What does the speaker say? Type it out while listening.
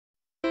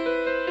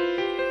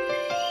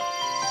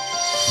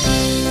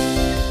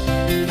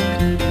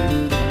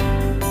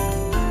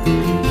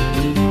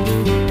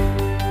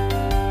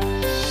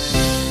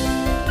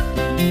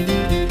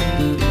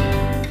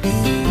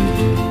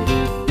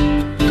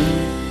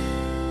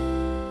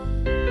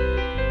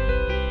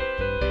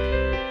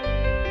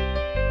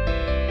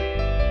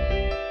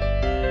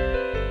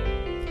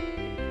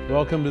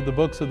Welcome to the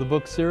Books of the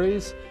Book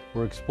series.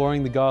 We're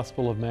exploring the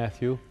Gospel of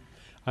Matthew.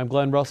 I'm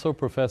Glenn Russell,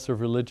 Professor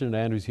of Religion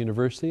at Andrews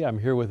University. I'm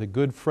here with a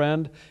good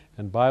friend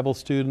and Bible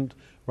student,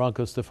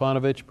 Ranko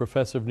Stefanovic,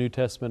 Professor of New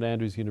Testament at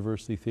Andrews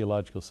University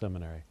Theological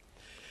Seminary.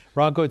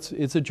 Ranko,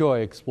 it's a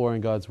joy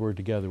exploring God's Word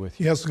together with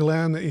you. Yes,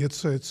 Glenn,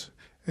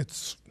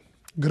 it's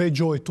great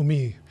joy to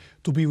me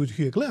to be with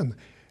you. Glenn,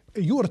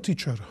 you're a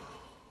teacher.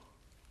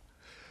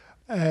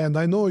 And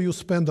I know you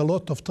spend a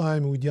lot of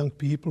time with young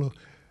people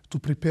to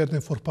prepare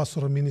them for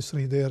pastoral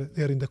ministry there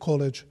in the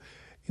college,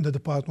 in the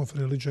Department of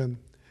Religion.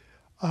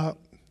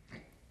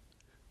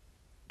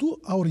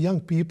 Do our young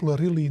people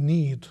really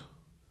need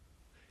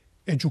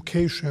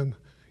education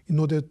in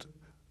order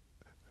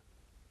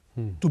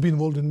to be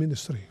involved in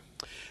ministry?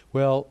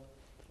 Well,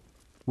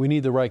 we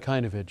need the right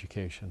kind of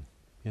education,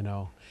 you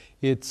know.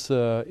 It's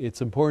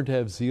important to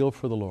have zeal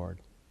for the Lord.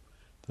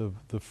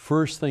 The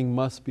first thing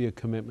must be a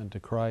commitment to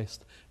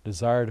Christ,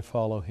 desire to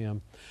follow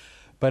Him.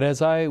 But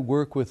as I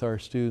work with our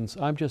students,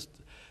 I'm just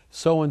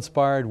so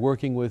inspired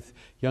working with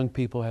young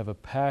people who have a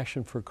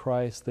passion for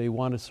Christ. They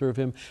want to serve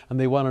Him and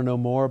they want to know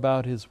more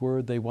about His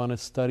Word. They want to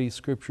study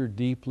Scripture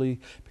deeply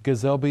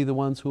because they'll be the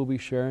ones who will be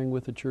sharing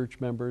with the church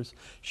members,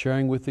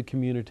 sharing with the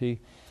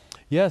community.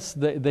 Yes,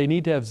 they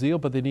need to have zeal,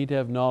 but they need to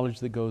have knowledge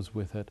that goes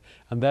with it.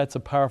 And that's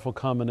a powerful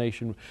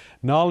combination.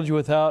 Knowledge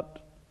without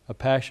a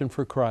passion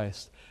for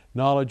Christ,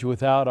 knowledge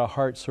without a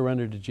heart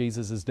surrendered to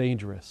Jesus is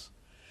dangerous.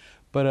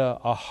 But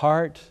a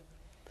heart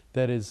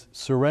that is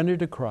surrendered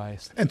to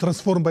Christ. And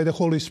transformed by the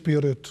Holy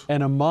Spirit.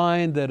 And a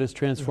mind that is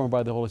transformed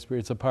by the Holy Spirit.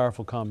 It's a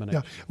powerful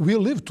combination. Yeah. We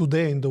live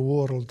today in the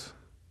world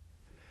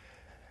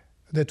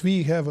that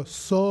we have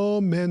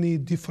so many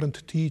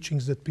different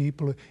teachings that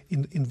people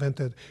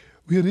invented.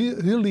 We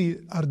really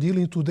are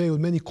dealing today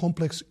with many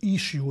complex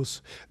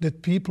issues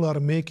that people are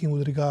making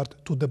with regard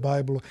to the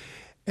Bible.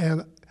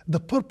 And the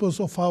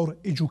purpose of our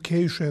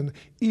education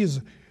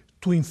is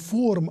to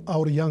inform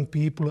our young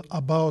people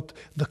about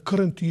the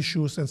current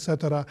issues,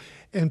 etc.,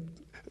 and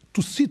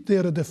to sit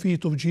there at the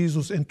feet of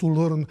Jesus and to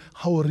learn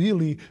how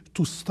really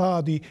to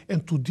study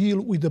and to deal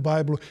with the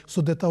Bible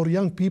so that our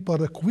young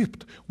people are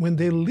equipped when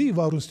they leave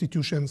our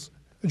institutions,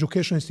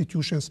 education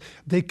institutions,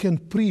 they can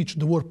preach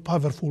the word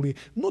powerfully,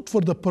 not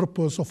for the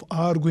purpose of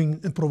arguing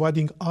and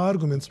providing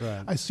arguments.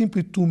 Right. I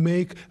simply to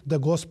make the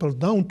gospel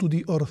down to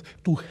the earth,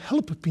 to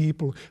help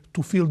people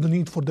to feel the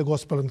need for the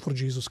gospel and for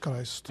Jesus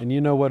Christ. And you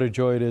know what a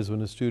joy it is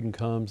when a student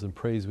comes and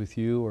prays with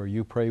you or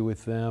you pray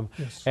with them.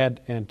 Yes.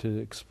 And to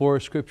explore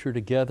Scripture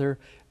together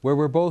where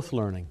we're both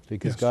learning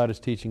because Yes. God is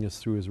teaching us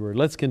through His Word.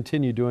 Let's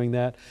continue doing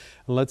that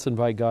and let's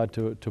invite God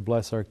to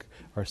bless our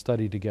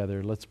study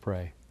together. Let's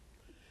pray.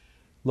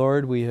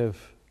 Lord, we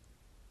have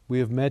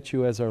met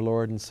you as our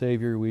Lord and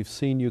Savior. We've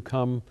seen you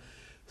come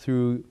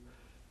through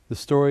the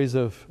stories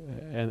of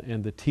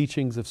and the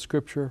teachings of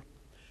Scripture.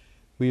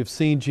 We have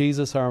seen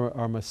Jesus,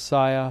 our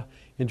Messiah,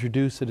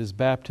 introduced at His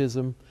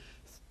baptism,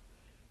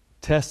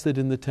 tested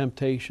in the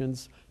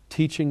temptations,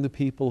 teaching the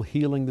people,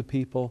 healing the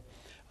people,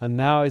 and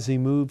now as He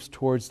moves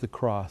towards the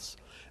cross,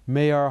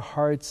 may our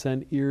hearts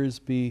and ears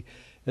be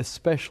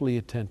especially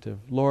attentive.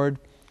 Lord,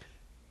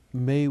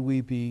 may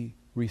we be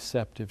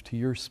receptive to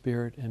your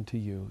Spirit and to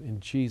you. In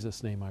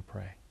Jesus' name I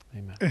pray.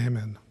 Amen.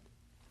 Amen.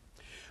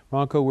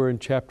 Ranko, we're in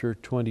chapter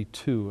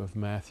 22 of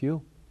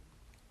Matthew.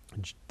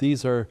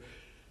 These are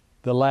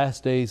the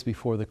last days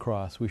before the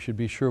cross. We should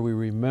be sure we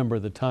remember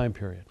the time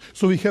period.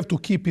 So we have to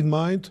keep in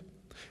mind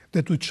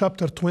that with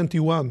chapter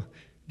 21,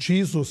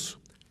 Jesus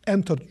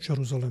entered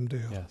Jerusalem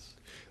there. Yes.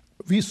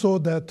 We saw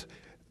that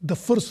the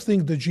first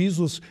thing that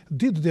Jesus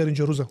did there in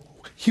Jerusalem,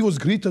 He was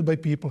greeted by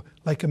people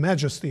like a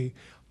majesty.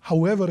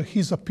 However,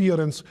 His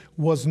appearance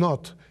was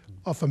not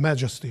of a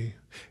majesty.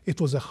 It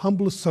was a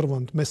humble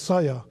servant,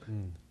 Messiah,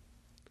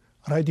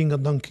 riding a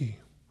donkey,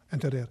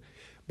 enter there.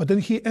 But then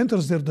He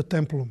enters there the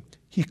temple.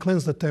 He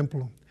cleansed the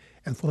temple.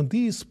 And from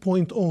this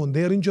point on,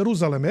 there in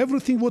Jerusalem,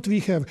 everything what we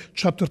have,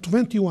 chapter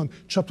 21,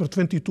 chapter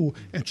 22,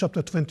 and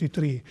chapter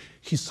 23,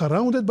 He's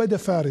surrounded by the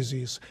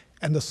Pharisees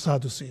and the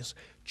Sadducees,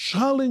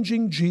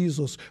 challenging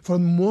Jesus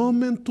from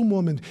moment to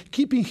moment,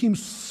 keeping Him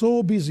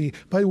so busy.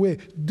 By the way,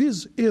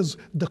 this is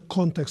the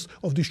context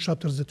of these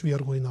chapters that we are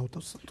going out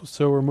of.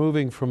 So we're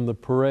moving from the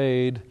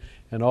parade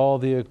and all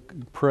the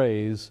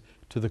praise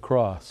to the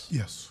cross.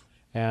 Yes.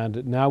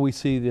 And now we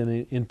see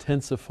the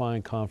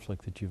intensifying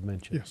conflict that you've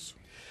mentioned. Yes.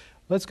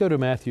 Let's go to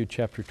Matthew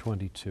chapter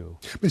 22.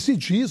 But see,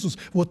 Jesus,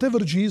 whatever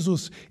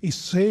Jesus is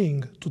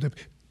saying to them,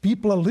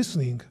 people are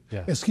listening.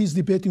 Yeah. As He's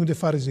debating with the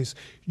Pharisees.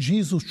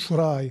 Jesus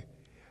tries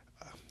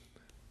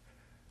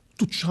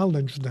to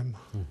challenge them,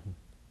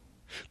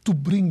 to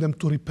bring them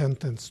to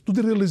repentance, to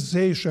the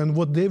realization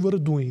what they were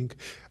doing.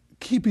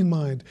 Keep in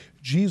mind,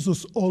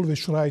 Jesus always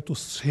tried to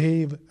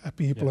save a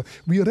people. Yes.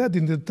 We read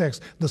in the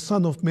text, the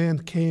Son of Man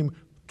came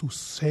to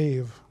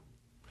save.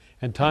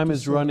 And time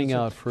is running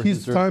out for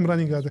His time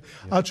running out.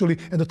 Yeah. Actually,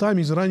 and the time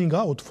is running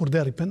out for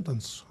their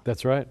repentance.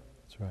 That's right.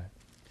 That's right.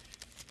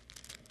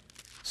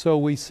 So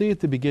we see at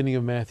the beginning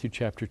of Matthew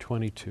chapter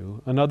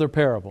 22 another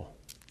parable.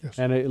 Yes.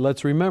 And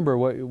let's remember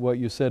what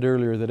you said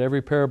earlier, that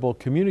every parable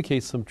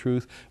communicates some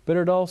truth, but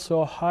it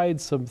also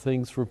hides some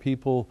things for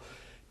people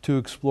to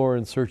explore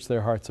and search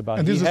their hearts about.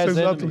 And this He is has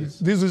exactly, enemies.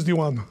 this is the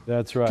one.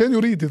 That's right. Can you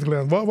read it,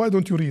 Glenn? Why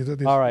don't you read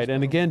it? All right,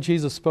 and again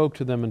Jesus spoke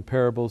to them in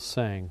parables,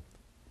 saying,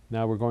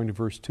 now we're going to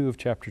verse 2 of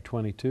chapter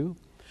 22.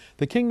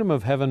 The kingdom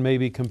of heaven may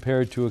be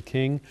compared to a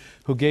king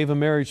who gave a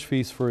marriage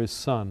feast for his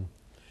son.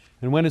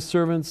 And when his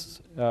servants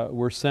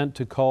were sent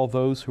to call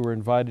those who were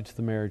invited to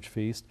the marriage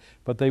feast,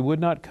 but they would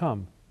not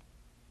come.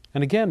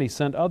 And again he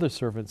sent other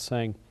servants,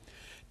 saying,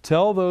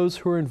 tell those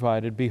who are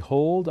invited,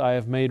 behold, I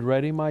have made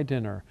ready my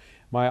dinner.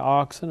 My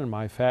oxen and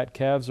my fat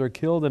calves are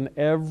killed, and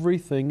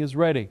everything is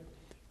ready.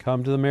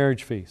 Come to the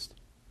marriage feast.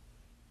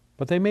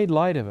 But they made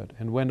light of it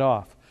and went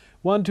off,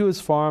 one to his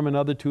farm,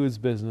 another to his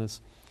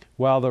business,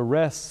 while the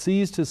rest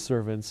seized his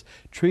servants,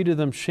 treated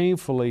them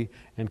shamefully,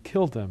 and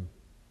killed them.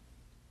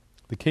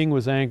 The king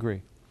was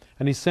angry,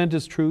 and he sent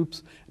his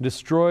troops, and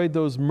destroyed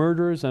those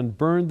murderers, and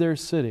burned their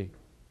city.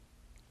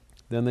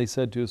 Then they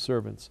said to his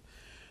servants,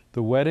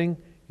 the wedding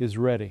is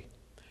ready,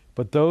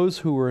 but those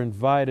who were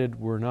invited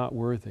were not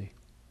worthy.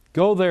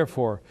 Go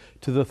therefore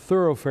to the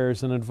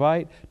thoroughfares and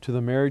invite to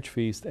the marriage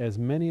feast as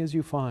many as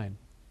you find.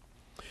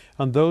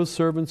 And those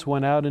servants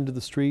went out into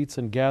the streets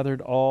and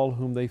gathered all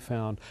whom they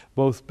found,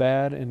 both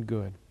bad and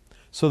good.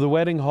 So the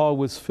wedding hall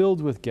was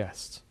filled with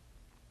guests.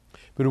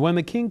 But when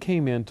the king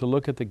came in to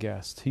look at the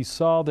guests, he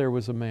saw there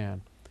was a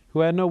man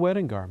who had no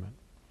wedding garment.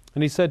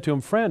 And he said to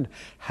him, friend,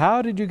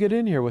 how did you get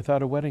in here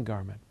without a wedding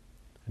garment?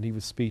 And he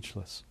was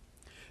speechless.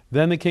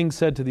 Then the king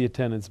said to the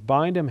attendants,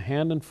 bind him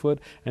hand and foot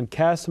and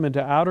cast him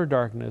into outer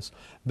darkness.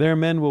 There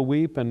men will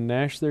weep and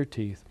gnash their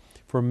teeth,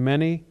 for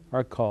many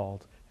are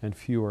called and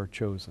few are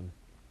chosen.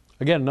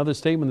 Again, another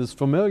statement that's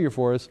familiar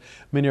for us.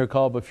 Many are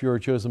called, but few are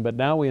chosen. But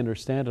now we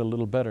understand it a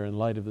little better in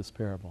light of this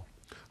parable.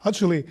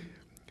 Actually,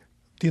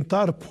 the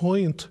entire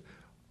point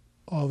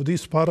of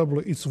this parable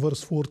is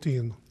verse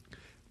 14.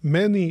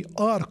 Many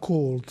are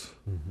called,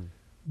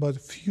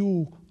 but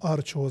few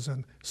are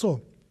chosen.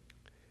 So,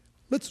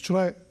 let's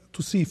try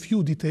to see a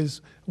few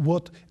details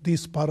what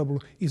this parable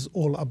is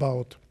all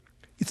about.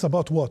 It's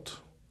about what?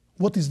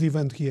 What is the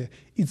event here?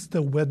 It's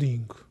the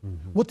wedding.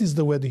 What is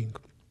the wedding?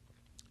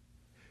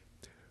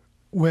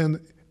 When,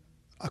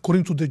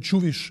 according to the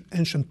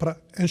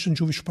ancient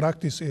Jewish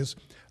practices,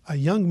 a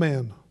young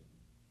man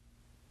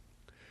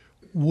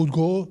would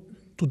go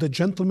to the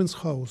gentleman's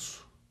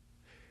house,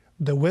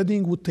 the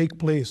wedding would take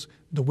place.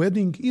 The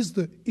wedding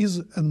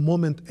is a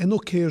moment, an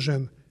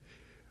occasion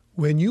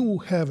when you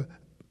have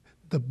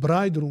the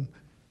bridegroom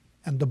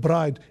and the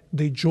bride,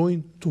 they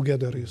join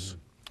together.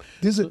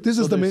 This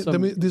is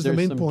the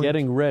main point.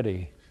 Getting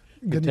ready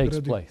that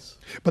takes place.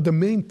 But the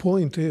main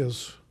point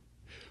is,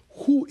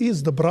 who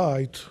is the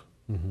bride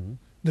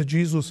that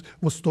Jesus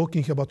was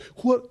talking about?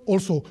 Who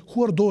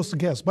are those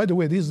guests? By the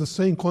way, this is the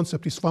same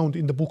concept is found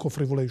in the book of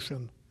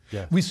Revelation.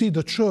 Yes. We see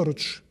the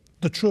church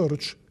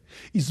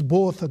is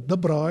both the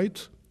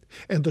bride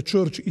and the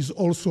church is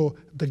also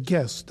the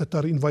guests that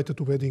are invited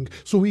to wedding.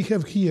 So we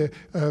have here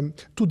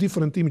two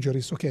different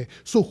imageries. Okay,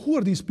 so who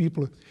are these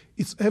people?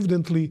 It's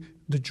evidently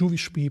the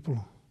Jewish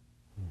people.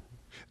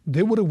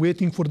 They were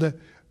waiting for the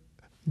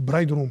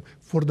bridegroom,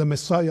 for the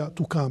Messiah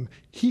to come.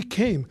 He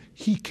came.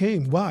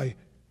 Why?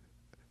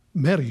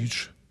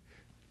 Marriage.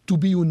 To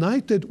be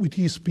united with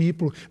his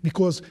people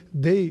because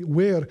they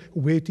were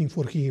waiting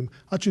for him.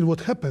 Actually,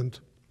 what happened?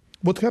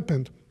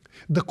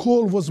 The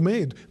call was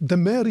made. The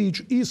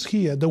marriage is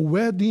here. The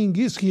wedding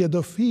is here.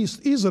 The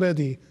feast is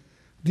ready.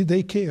 Did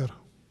they care?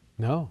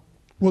 No.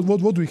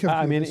 What do we have?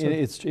 I mean,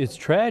 it's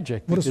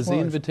tragic because the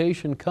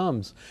invitation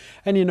comes.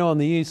 And you know, in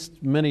the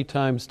East, many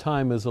times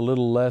time is a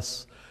little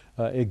less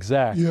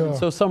exact. Yeah. And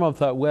so some have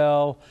thought,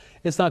 well,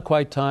 it's not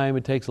quite time.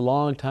 It takes a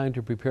long time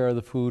to prepare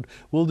the food.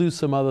 We'll do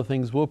some other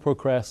things. We'll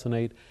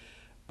procrastinate.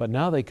 But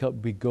now they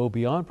go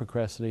beyond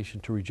procrastination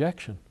to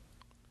rejection.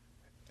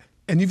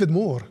 And even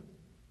more.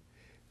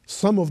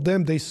 Some of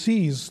them, they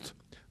seized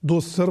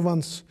those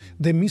servants,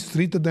 they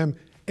mistreated them,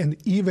 and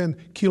even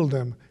killed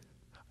them.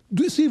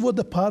 Do you see what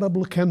the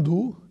parable can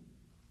do?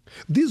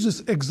 This is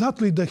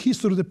exactly the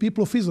history of the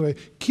people of Israel,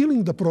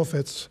 killing the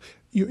prophets,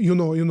 you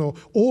know,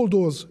 all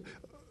those,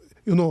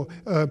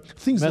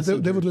 things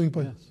that they were doing,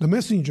 yes. The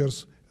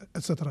messengers,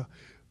 etc.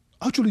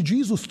 Actually,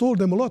 Jesus told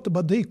them a lot,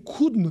 but they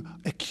couldn't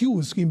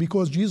accuse him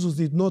because Jesus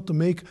did not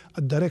make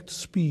a direct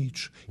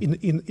speech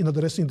in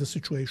addressing the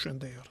situation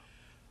there.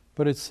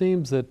 But it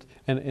seems that,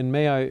 and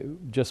may I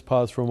just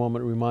pause for a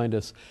moment and remind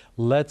us,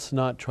 let's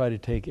not try to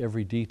take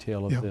every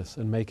detail of this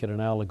and make it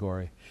an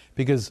allegory.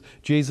 Because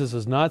Jesus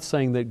is not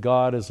saying that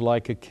God is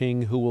like a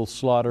king who will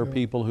slaughter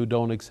people who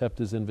don't accept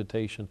his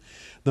invitation.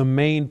 The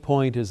main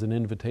point is an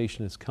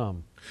invitation has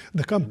come.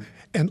 They come.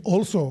 And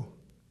also,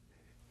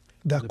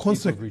 there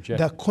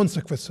are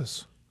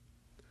consequences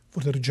for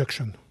the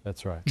rejection.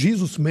 That's right.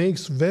 Jesus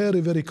makes very,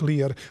 very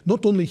clear,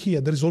 not only here,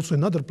 there is also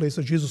another place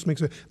that Jesus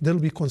makes there will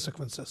be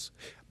consequences.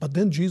 But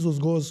then Jesus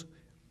goes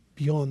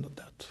beyond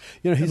that.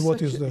 You know, And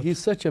what is that? he's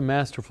such a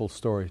masterful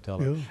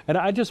storyteller. Yeah. And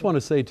I just want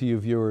to say to you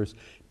viewers,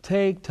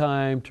 take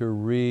time to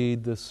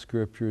read the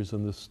scriptures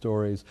and the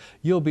stories.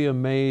 You'll be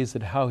amazed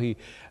at how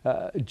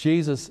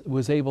Jesus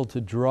was able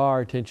to draw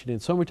our attention in.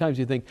 So many times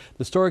you think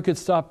the story could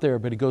stop there,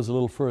 but he goes a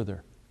little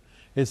further.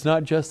 It's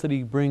not just that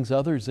he brings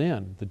others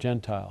in, the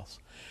Gentiles,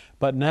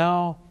 but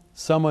now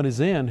someone is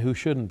in who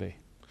shouldn't be.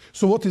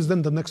 So what is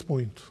then the next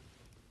point?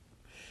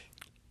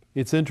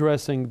 It's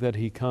interesting that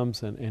he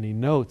comes and he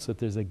notes that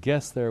there's a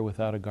guest there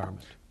without a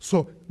garment.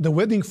 So the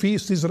wedding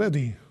feast is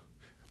ready.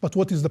 But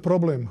what is the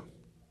problem?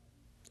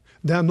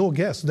 There are no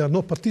guests, there are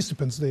no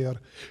participants there.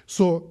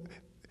 So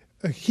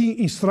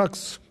he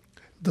instructs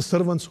the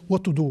servants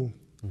what to do.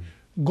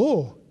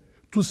 Go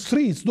to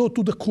streets, go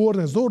to the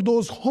corners, go to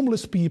those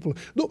homeless people,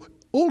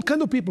 all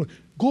kind of people.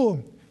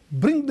 Go,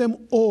 bring them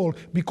all,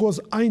 because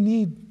I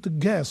need the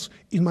guests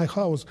in my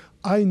house.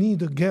 I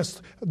need a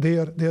guest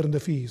there in the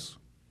feast.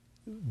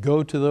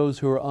 Go to those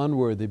who are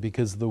unworthy,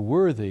 because the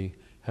worthy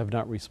have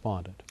not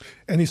responded.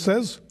 And he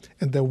says,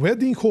 and the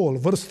wedding hall,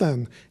 verse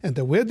 10, and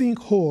the wedding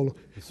hall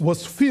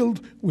was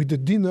filled with the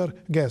dinner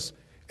guests.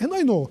 And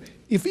I know,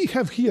 if we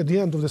have here at the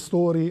end of the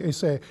story, I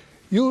say,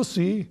 you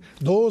see,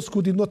 those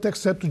who did not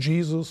accept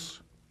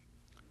Jesus,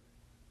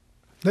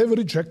 they were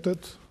rejected.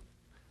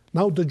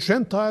 Now the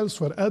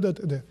Gentiles were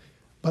added.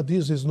 But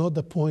this is not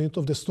the point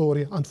of the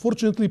story.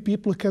 Unfortunately,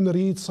 people can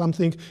read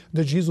something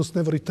that Jesus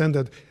never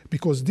intended,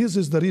 because this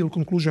is the real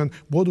conclusion.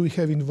 What do we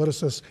have in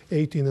verses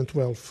 18 and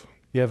 12?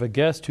 You have a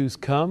guest who's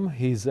come,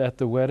 he's at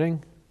the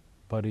wedding,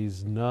 but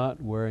he's not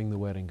wearing the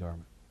wedding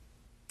garment.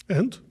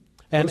 And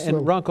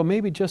Ranko,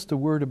 maybe just a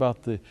word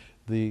about the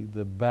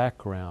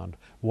background.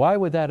 Why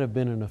would that have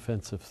been an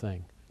offensive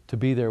thing, to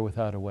be there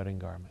without a wedding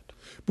garment?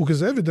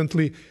 Because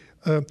evidently,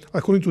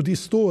 according to this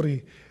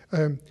story,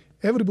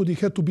 everybody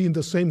had to be in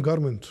the same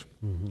garment.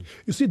 Mm-hmm.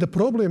 You see, the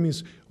problem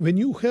is when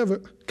you have,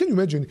 can you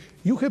imagine,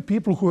 you have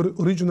people who were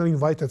originally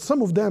invited.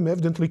 Some of them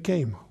evidently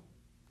came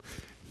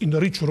in the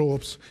rich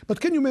robes. But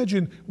can you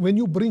imagine when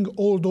you bring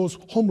all those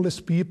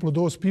homeless people,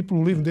 those people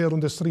who live there on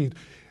the street?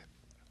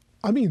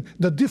 I mean,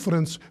 the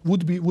difference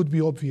would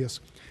be obvious.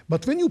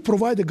 But when you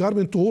provide a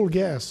garment to all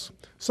guests,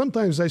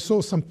 sometimes I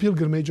saw some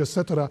pilgrimage,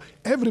 etc.,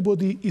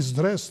 everybody is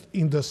dressed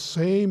in the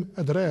same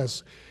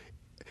dress.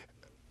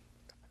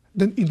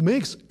 Then it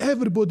makes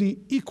everybody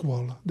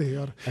equal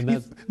there.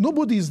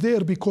 Nobody is there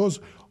because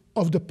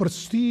of the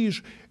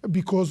prestige,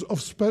 because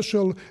of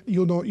special,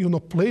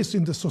 place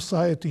in the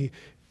society.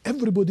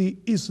 Everybody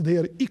is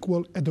there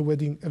equal at the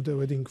wedding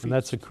feast. And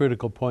that's a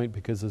critical point,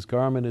 because his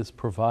garment is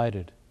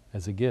provided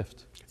as a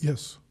gift.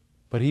 Yes.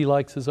 But he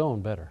likes his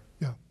own better.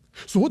 Yeah.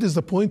 So what is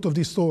the point of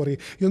this story?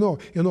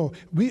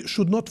 We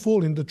should not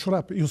fall in the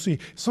trap. You see,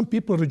 some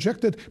people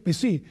rejected, but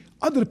see,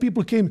 other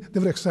people came, they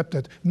were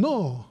accepted.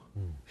 No.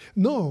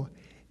 No.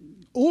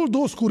 All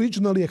those who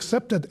originally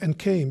accepted and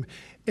came,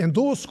 and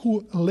those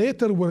who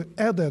later were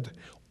added,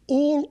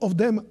 all of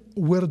them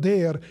were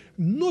there,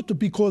 not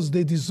because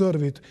they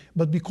deserve it,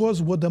 but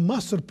because what the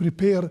Master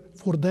prepared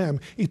for them,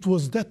 it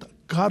was that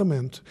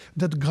garment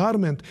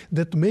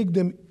that make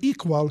them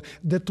equal,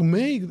 that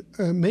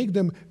make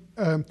them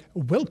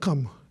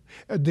welcome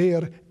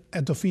there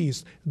at the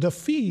feast. The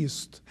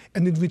feast,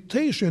 an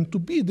invitation to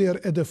be there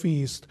at the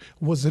feast,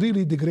 was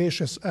really the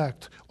gracious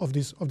act of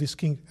this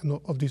king and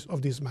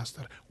of this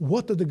master.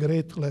 What a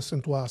great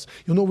lesson to us.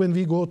 When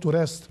we go to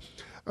rest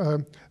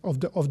of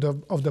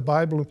the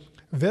Bible,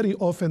 very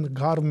often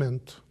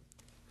garment,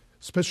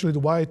 especially the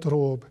white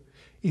robe,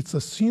 it's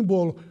a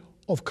symbol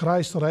of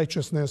Christ's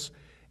righteousness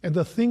and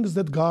the things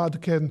that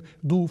God can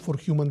do for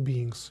human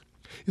beings.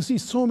 You see,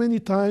 so many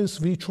times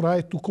we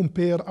try to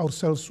compare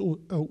ourselves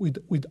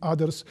with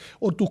others,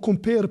 or to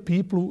compare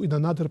people with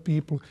another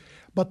people.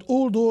 But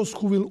all those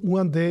who will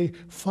one day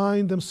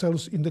find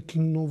themselves in the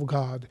kingdom of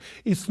God,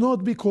 it's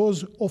not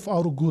because of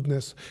our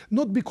goodness,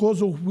 not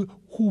because of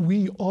who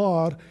we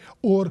are,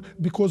 or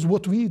because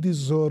what we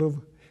deserve.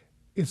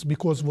 It's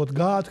because what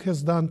God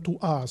has done to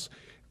us.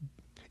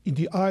 In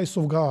the eyes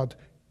of God,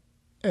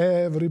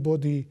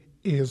 everybody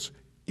is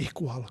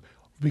equal,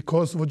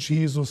 because what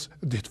Jesus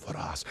did for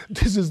us.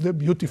 This is the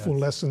beautiful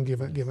lesson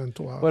given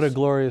to us. What a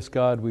glorious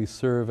God we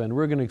serve. And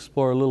we're going to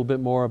explore a little bit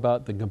more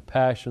about the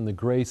compassion, the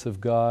grace of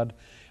God,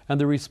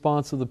 and the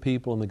response of the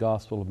people in the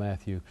Gospel of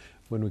Matthew.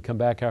 When we come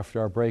back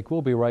after our break,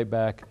 we'll be right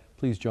back.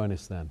 Please join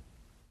us then.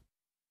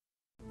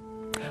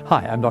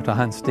 Hi, I'm Dr.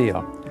 Hans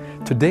Steer.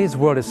 Today's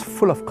world is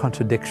full of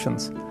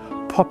contradictions.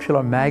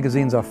 Popular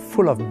magazines are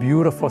full of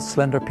beautiful,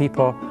 slender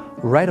people,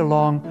 right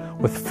along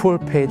with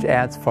full-page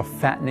ads for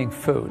fattening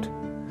food.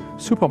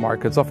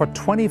 Supermarkets offer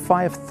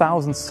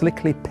 25,000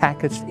 slickly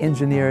packaged,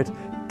 engineered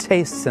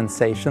taste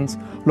sensations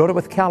loaded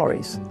with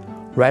calories,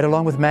 right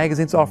along with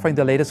magazines offering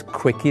the latest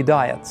quickie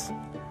diets.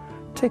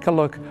 Take a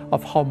look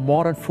of how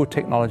modern food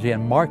technology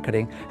and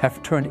marketing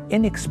have turned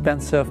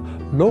inexpensive,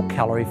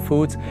 low-calorie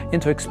foods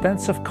into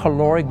expensive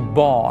caloric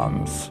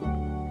bombs.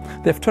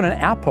 They've turned an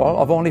apple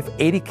of only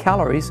 80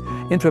 calories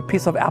into a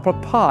piece of apple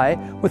pie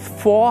with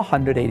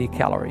 480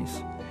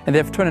 calories. And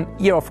they've turned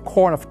an ear of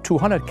corn of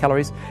 200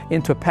 calories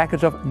into a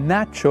package of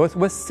nachos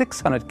with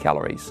 600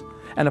 calories,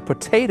 and a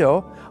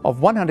potato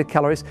of 100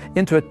 calories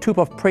into a tube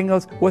of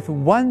Pringles with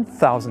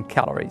 1,000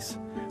 calories.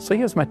 So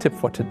here's my tip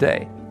for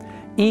today.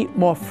 Eat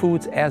more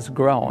foods as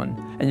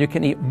grown, and you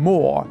can eat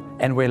more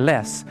and weigh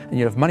less, and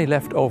you have money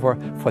left over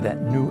for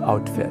that new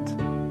outfit.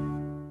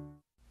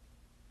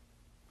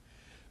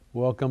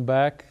 Welcome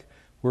back.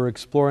 We're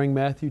exploring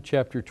Matthew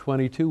chapter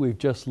 22. We've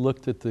just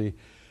looked at the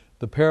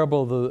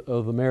parable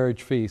of the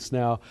marriage feast.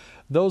 Now,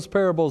 those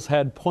parables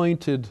had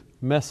pointed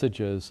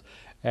messages,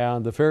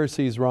 and the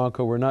Pharisees,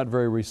 Ranko, were not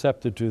very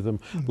receptive to them.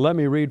 Let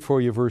me read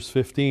for you verse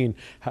 15.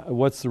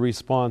 What's the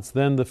response?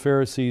 Then the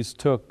Pharisees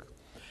took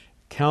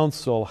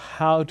counsel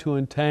how to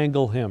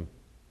entangle him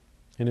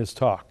in his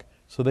talk.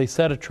 So they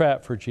set a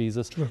trap for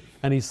Jesus,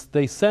 and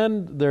they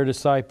send their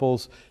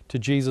disciples to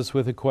Jesus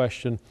with a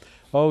question.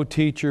 Oh,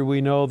 teacher, we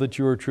know that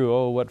you are true.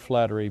 Oh, what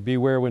flattery.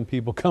 Beware when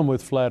people come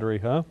with flattery,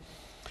 huh?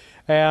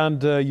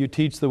 And you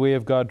teach the way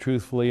of God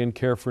truthfully and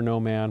care for no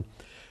man,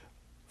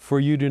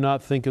 for you do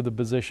not think of the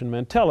position of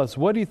men. Tell us,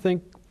 what do you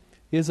think?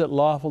 Is it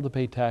lawful to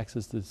pay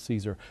taxes to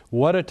Caesar?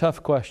 What a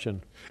tough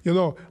question. You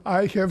know,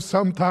 I have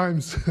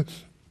sometimes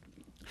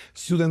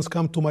students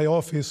come to my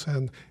office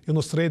and,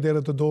 straight there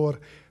at the door,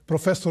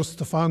 Professor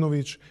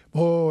Stefanovic,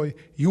 boy,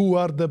 you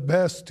are the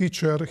best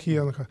teacher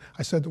here.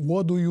 I said,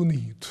 what do you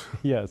need?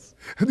 Yes.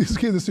 This is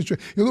the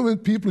situation. When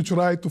people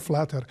try to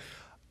flatter,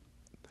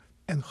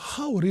 and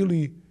how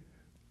really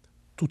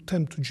to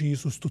tempt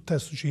Jesus, to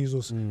test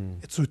Jesus,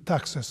 it's with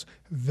taxes.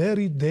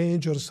 Very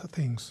dangerous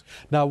things.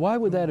 Now, why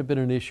would that have been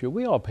an issue?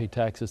 We all pay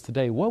taxes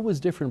today. What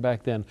was different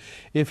back then?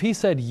 If he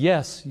said,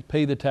 yes, you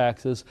pay the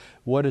taxes,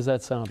 what does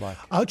that sound like?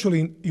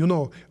 Actually,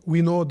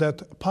 we know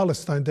that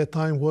Palestine at that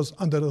time was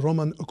under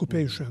Roman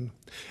occupation,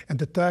 and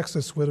the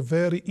taxes were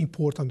very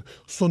important.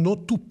 So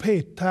not to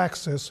pay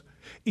taxes,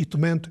 it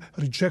meant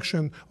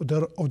rejection of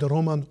the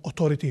Roman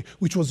authority,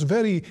 which was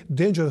very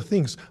dangerous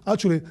things.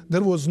 Actually,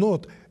 there was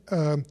not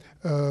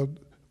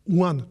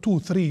 1, 2,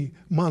 3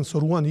 months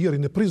or 1 year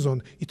in the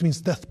prison. It means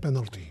death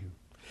penalty.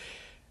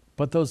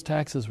 But those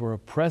taxes were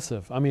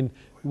oppressive. I mean,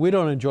 we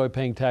don't enjoy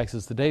paying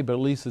taxes today, but at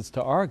least it's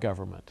to our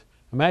government.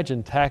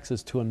 Imagine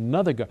taxes to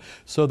another government.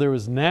 So there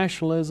was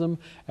nationalism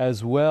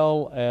as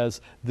well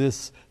as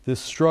this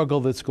struggle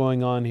that's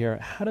going on here.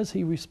 How does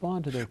he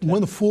respond to their taxes?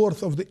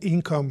 1/4 of the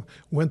income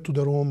went to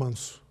the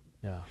Romans.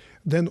 Yeah.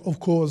 Then, of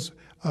course,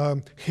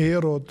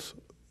 Herod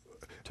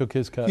took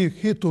his cut.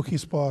 He took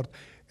his part.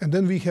 And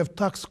then we have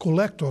tax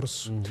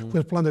collectors who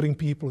are plundering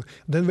people.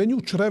 Then when you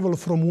travel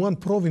from one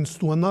province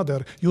to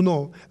another,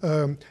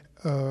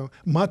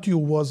 Matthew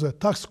was a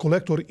tax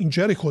collector in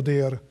Jericho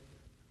there.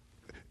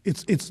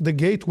 It's the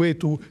gateway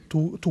to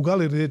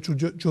Galilee, to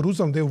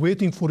Jerusalem. They're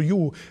waiting for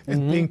you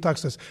and paying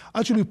taxes.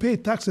 Actually, we pay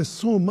taxes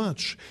so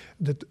much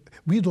that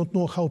we don't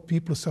know how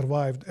people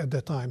survived at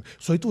that time.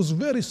 So it was a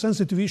very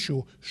sensitive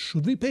issue.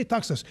 Should we pay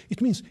taxes?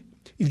 It means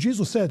if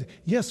Jesus said,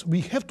 yes,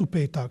 we have to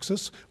pay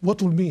taxes,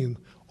 what will mean?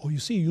 Oh, you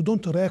see, you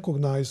don't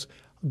recognize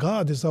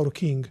God is our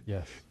king.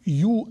 Yes.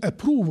 You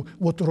approve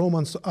what the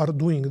Romans are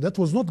doing. That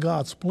was not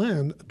God's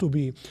plan to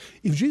be.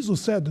 If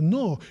Jesus said,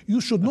 no, you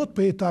should not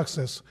pay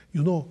taxes,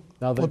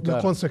 what the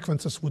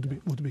consequences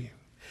would be.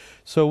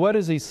 So what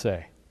does he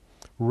say?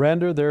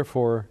 Render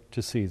therefore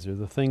to Caesar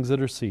the things that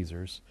are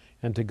Caesar's,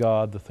 and to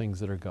God the things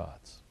that are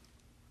God's.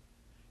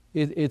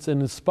 It's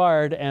an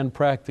inspired and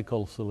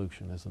practical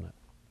solution, isn't it?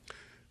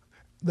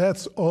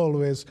 That's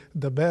always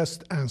the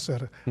best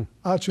answer.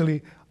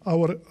 Actually,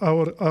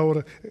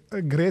 our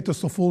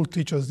greatest of all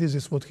teachers, this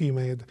is what he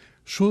made.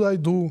 Should I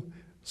do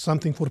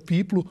something for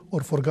people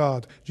or for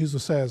God?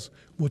 Jesus says,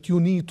 what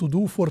you need to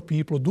do for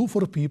people,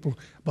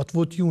 but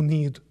what you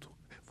need,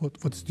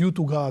 what's due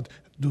to God,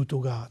 do to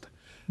God.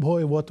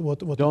 Boy, what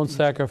don't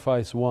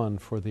sacrifice one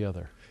for the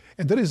other.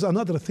 And there is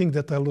another thing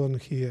that I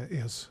learned here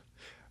is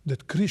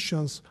that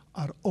Christians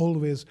are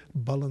always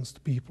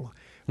balanced people.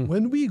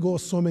 When we go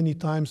so many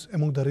times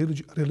among the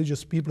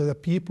religious people,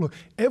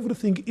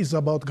 everything is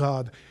about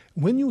God.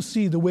 When you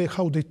see the way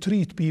how they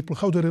treat people,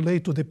 how they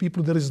relate to the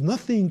people, there is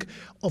nothing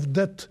of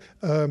that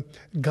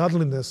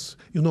godliness,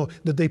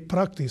 that they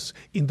practice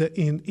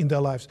in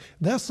their lives.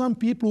 There are some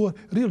people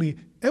who really,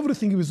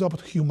 everything is about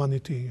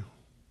humanity.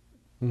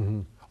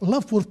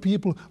 Love for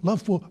people,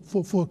 love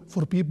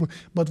for people.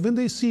 But when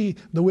they see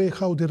the way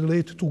how they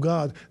relate to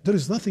God, there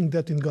is nothing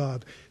that in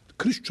God.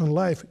 Christian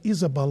life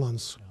is a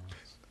balance.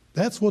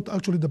 That's what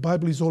actually the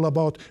Bible is all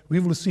about. We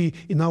will see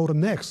in our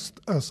next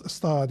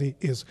study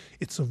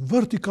it's a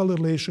vertical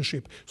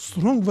relationship,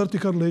 strong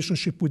vertical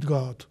relationship with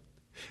God.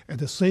 At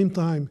the same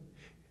time,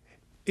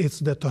 it's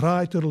that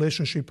right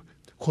relationship,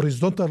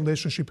 horizontal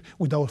relationship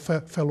with our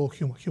fellow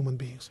human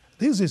beings.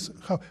 This is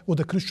what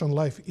the Christian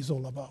life is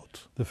all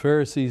about. The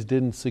Pharisees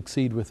didn't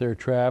succeed with their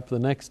trap. The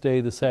next day,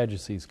 the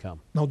Sadducees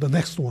come. Now the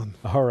next one.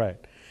 All right.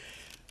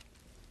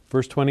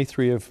 Verse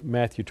 23 of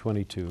Matthew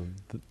 22.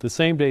 The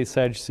same day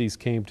Sadducees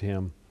came to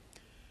him,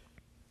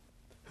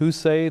 who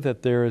say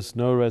that there is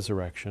no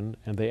resurrection,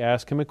 and they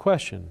ask him a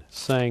question,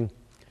 saying,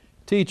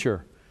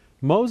 Teacher,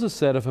 Moses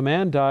said, if a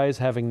man dies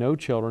having no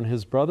children,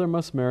 his brother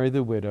must marry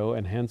the widow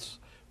and hence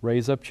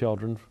raise up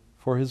children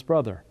for his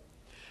brother.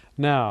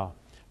 Now,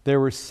 there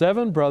were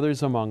 7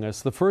 brothers among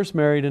us. The first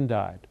married and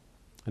died,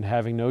 and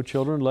having no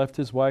children left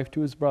his wife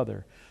to his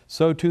brother.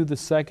 So too the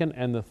second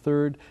and the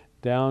third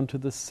down to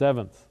the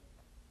 7th.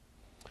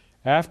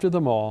 After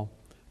them all,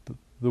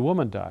 the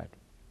woman died.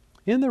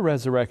 In the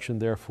resurrection,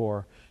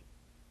 therefore,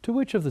 to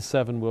which of the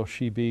 7 will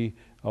she be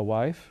a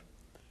wife?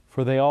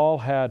 For they all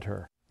had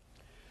her.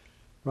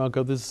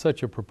 Ranko, this is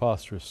such a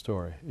preposterous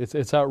story.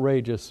 It's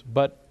outrageous,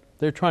 but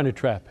they're trying to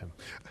trap him.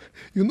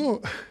 You know,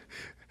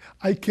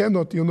 I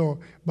cannot,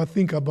 but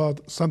think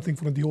about something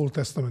from the Old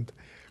Testament.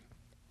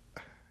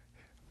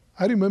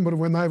 I remember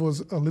when I was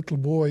a little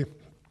boy,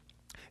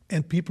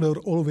 and people are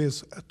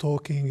always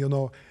talking,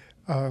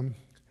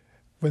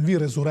 when we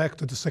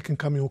resurrect at the second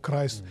coming of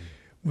Christ,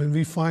 when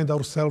we find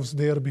ourselves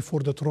there before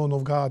the throne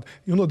of God,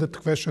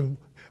 that question,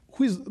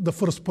 who is the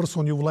first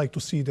person you would like to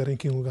see there in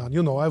Kingdom of God?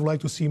 I would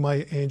like to see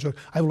my angel.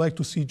 I would like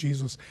to see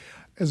Jesus.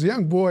 As a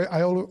young boy,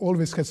 I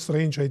always had a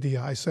strange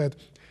idea. I said,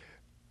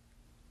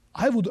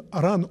 I would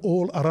run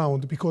all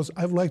around because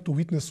I would like to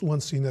witness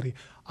one scenery.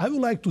 I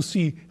would like to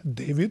see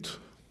David,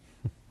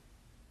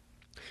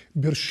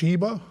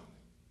 Bathsheba,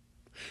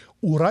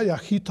 Uriah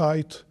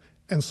Hittite,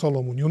 and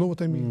Solomon. You know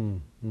what I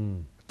mean?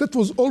 That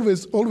was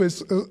always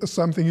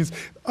something.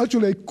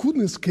 Actually, I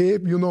couldn't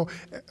escape,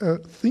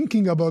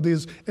 thinking about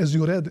this as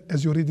you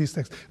read this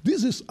text.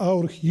 This is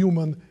our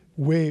human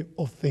way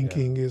of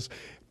thinking. Yeah.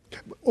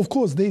 Of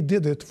course, they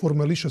did it for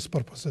malicious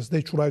purposes.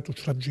 They tried to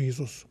trap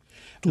Jesus,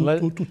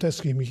 to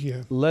test him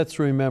here. Let's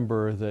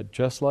remember that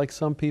just like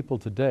some people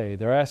today,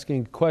 they're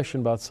asking a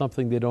question about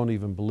something they don't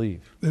even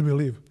believe. They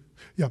believe,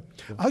 yeah.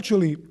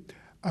 Actually,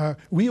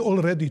 we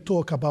already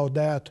talked about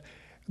that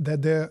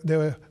there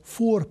were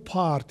 4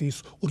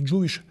 parties or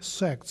Jewish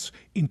sects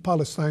in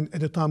Palestine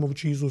at the time of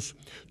Jesus,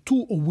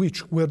 2 of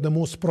which were the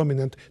most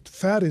prominent,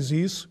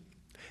 Pharisees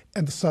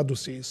and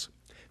Sadducees.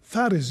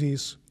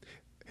 Pharisees,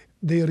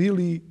 they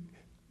really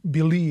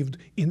believed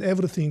in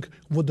everything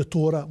what the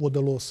Torah, what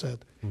the law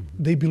said.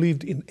 They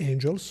believed in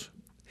angels,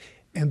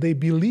 and they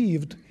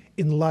believed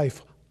in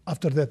life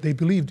after that. They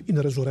believed in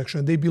the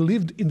resurrection. They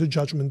believed in the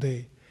judgment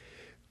day.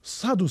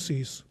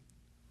 Sadducees,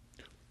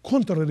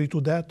 contrary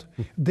to that,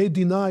 they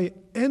deny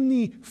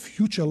any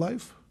future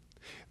life.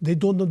 They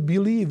do not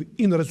believe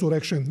in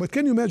resurrection. But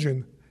can you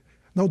imagine?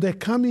 Now they're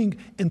coming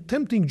and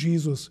tempting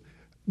Jesus.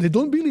 They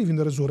don't believe in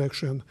the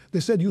resurrection. They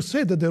said, you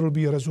said that there will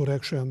be a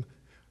resurrection.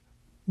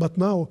 But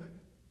now,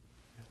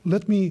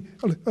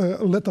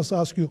 let us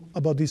ask you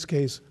about this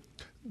case.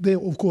 They,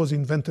 of course,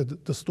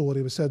 invented the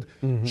story. We said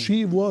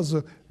she was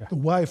the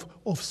wife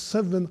of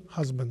 7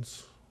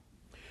 husbands.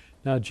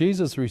 Now,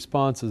 Jesus'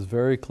 response is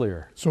very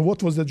clear. So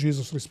what was the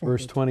Jesus response?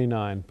 Verse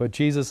 29, but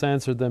Jesus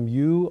answered them,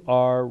 you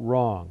are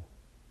wrong,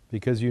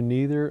 because you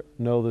neither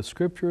know the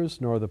Scriptures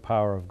nor the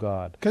power of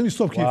God. Can you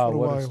stop here for a while?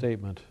 Wow, what a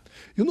statement.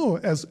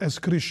 As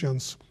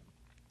Christians,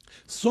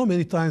 so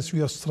many times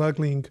we are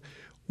struggling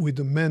with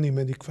many,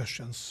 many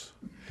questions.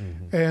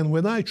 And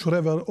when I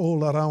travel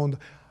all around,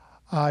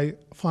 I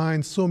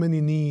find so many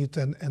neat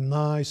and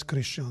nice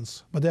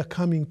Christians, but they're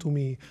coming to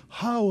me.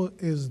 How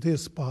is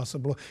this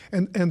possible?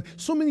 And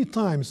so many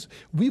times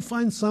we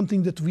find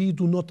something that we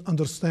do not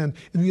understand,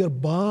 and we are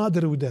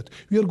bothered with that.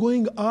 We are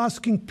going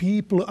asking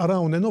people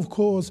around, and of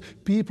course,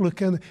 people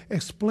can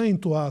explain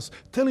to us,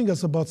 telling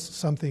us about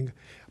something.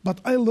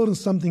 But I learned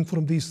something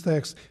from this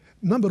text.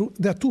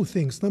 There are 2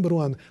 things. Number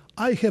 1,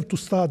 I have to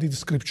study the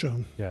Scripture.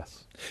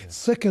 Yes.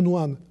 Second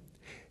one,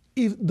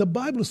 if the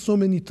Bible so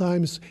many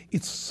times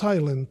it's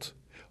silent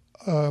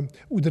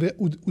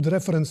with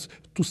reference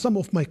to some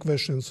of my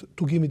questions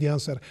to give me the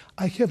answer,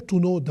 I have to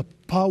know the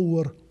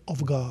power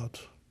of God.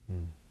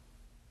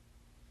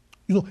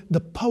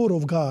 The power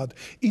of God.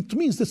 It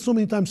means that so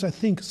many times I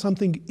think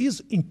something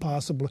is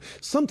impossible,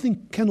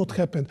 something cannot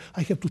happen.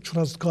 I have to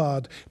trust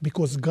God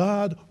because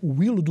God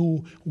will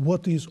do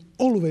what is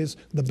always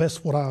the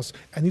best for us.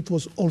 And it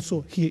was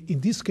also here in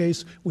this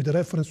case with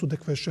reference to the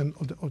question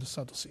of the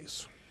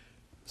Sadducees.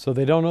 So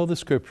they don't know the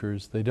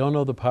Scriptures, they don't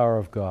know the power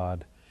of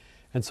God.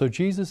 And so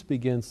Jesus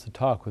begins to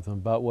talk with them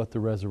about what the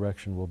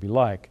resurrection will be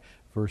like.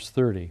 Verse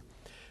 30.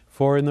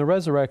 For in the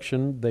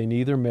resurrection they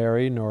neither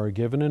marry nor are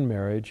given in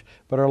marriage,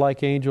 but are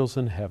like angels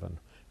in heaven.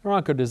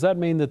 Ranko, does that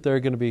mean that they're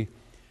going to be,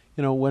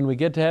 when we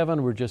get to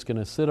heaven, we're just going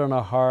to sit on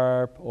a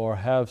harp or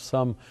have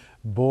some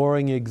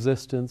boring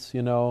existence,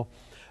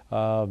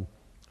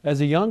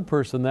 As a young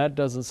person, that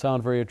doesn't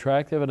sound very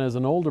attractive, and as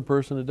an older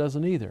person, it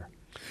doesn't either.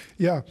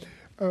 Yeah.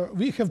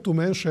 We have to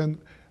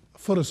mention,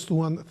 first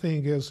one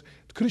thing is,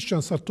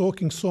 Christians are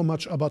talking so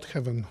much about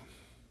heaven.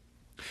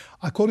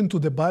 According to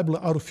the Bible,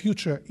 our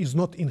future is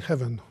not in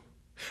heaven.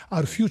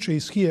 Our future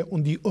is here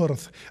on the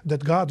earth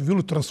that God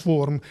will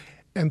transform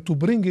and to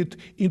bring it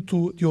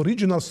into the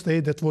original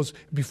state that was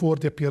before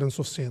the appearance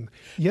of sin.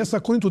 Yes,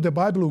 according to the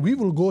Bible, we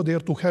will go there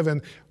to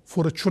heaven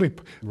for a trip,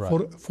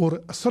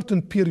 for a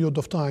certain period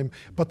of time,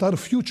 but our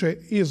future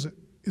is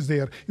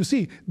there. You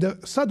see, the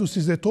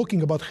Sadducees, they're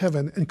talking about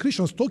heaven, and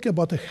Christians talking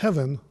about a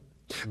heaven,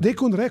 They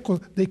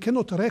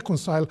cannot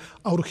reconcile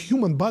our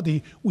human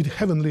body with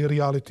heavenly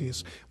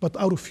realities. But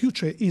our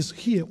future is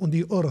here on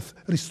the earth,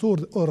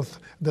 restored earth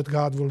that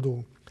God will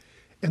do.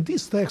 And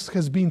this text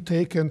has been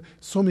taken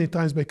so many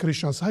times by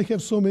Christians. I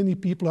have so many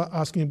people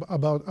asking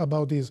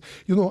about this.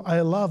 You know,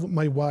 I love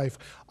my wife.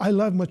 I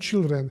love my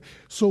children.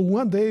 So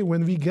one day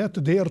when we get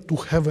there to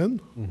heaven,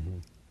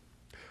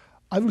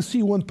 I will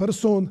see one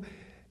person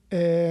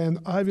and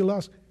I will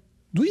ask,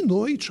 do we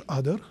know each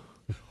other?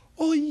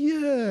 Oh,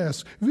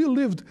 yes, we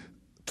lived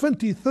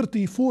 20,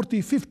 30,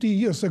 40, 50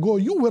 years ago.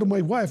 You were my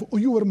wife or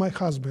you were my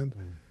husband.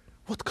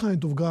 What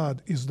kind of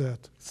God is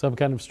that? Some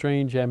kind of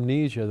strange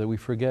amnesia that we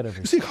forget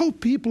everything. See how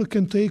people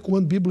can take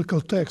one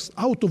biblical text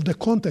out of the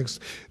context.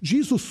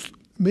 Jesus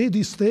made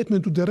this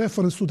statement with the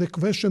reference to the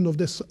question of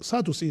the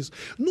Sadducees,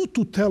 not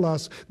to tell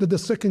us that the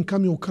second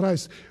coming of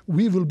Christ,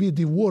 we will be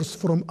divorced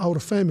from our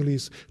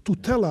families, to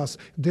tell us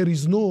there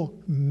is no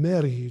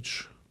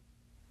marriage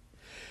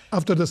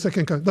after the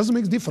second coming. Doesn't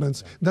make a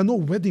difference. There are no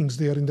weddings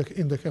there in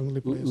the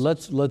heavenly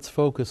place. Let's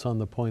focus on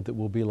the point that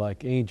we'll be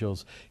like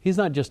angels. He's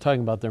not just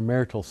talking about their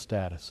marital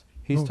status.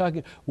 He's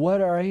talking, what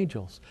are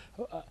angels?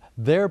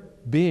 They're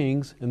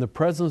beings in the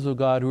presence of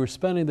God who are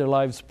spending their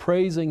lives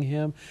praising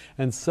Him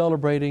and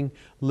celebrating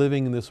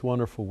living in this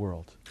wonderful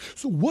world.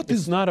 So what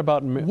is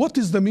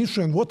the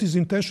mission? What is the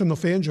intention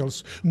of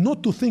angels?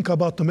 Not to think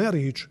about the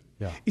marriage.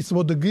 Yeah. It's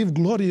about the give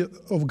glory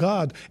of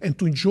God and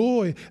to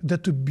enjoy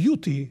that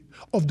beauty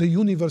of the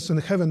universe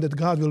and heaven that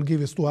God will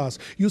give us to us.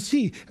 You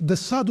see, the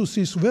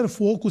Sadducees were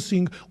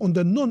focusing on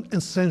the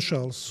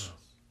non-essentials.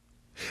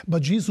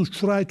 But Jesus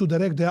tried to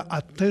direct their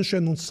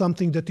attention on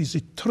something that is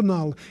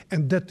eternal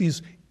and that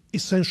is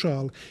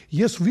essential.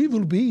 Yes, we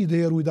will be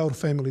there with our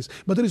families,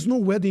 but there is no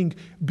wedding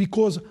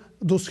because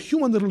those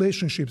human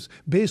relationships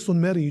based on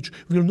marriage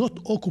will not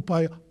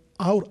occupy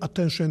our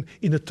attention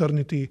in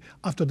eternity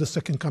after the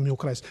second coming of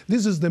Christ.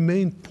 This is the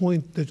main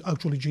point that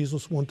actually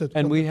Jesus wanted.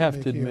 And we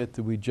have to admit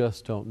that we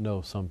just don't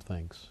know some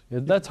things.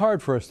 That's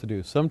hard for us to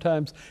do.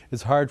 Sometimes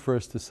it's hard for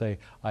us to say,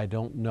 I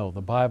don't know.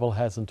 The Bible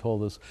hasn't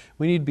told us.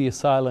 We need to be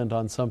silent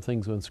on some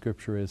things when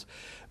Scripture is.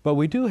 But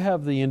we do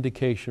have the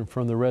indication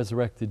from the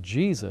resurrected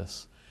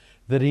Jesus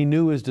that He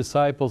knew His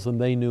disciples and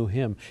they knew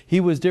Him.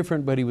 He was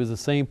different, but He was the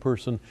same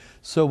person.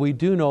 So we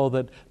do know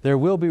that there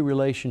will be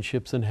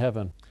relationships in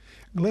heaven.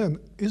 Glenn,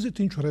 is it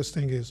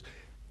interesting is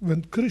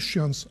when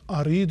Christians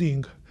are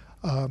reading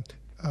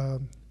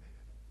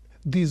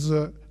this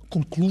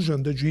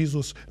conclusion that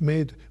Jesus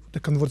made, the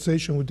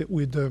conversation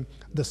with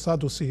the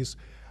Sadducees,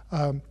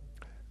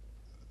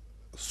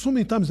 so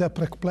many times they're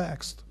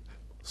perplexed.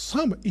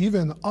 Some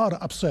even are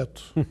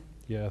upset.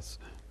 Yes.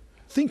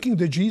 Thinking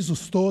that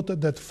Jesus thought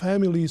that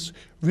families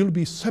will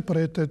be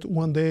separated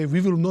one day,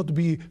 we will not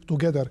be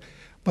together.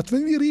 But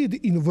when we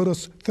read in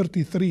verse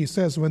 33, it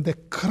says, when the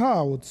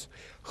crowds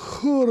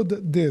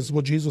heard this,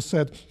 what Jesus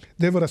said,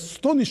 they were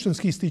astonished at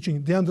His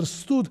teaching. They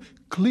understood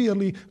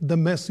clearly the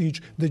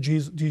message that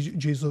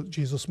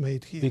Jesus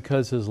made here.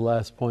 Because His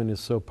last point is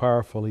so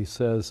powerful, He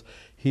says,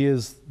 He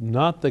is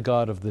not the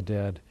God of the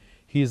dead,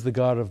 He is the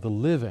God of the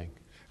living.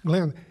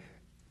 Glenn,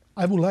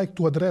 I would like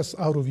to address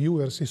our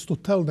viewers is to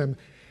tell them,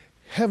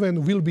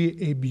 heaven will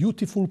be a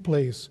beautiful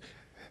place.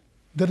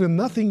 There is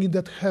nothing in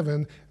that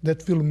heaven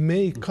that will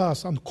make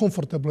us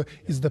uncomfortable.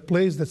 It's the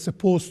place that's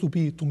supposed to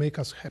be to make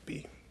us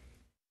happy.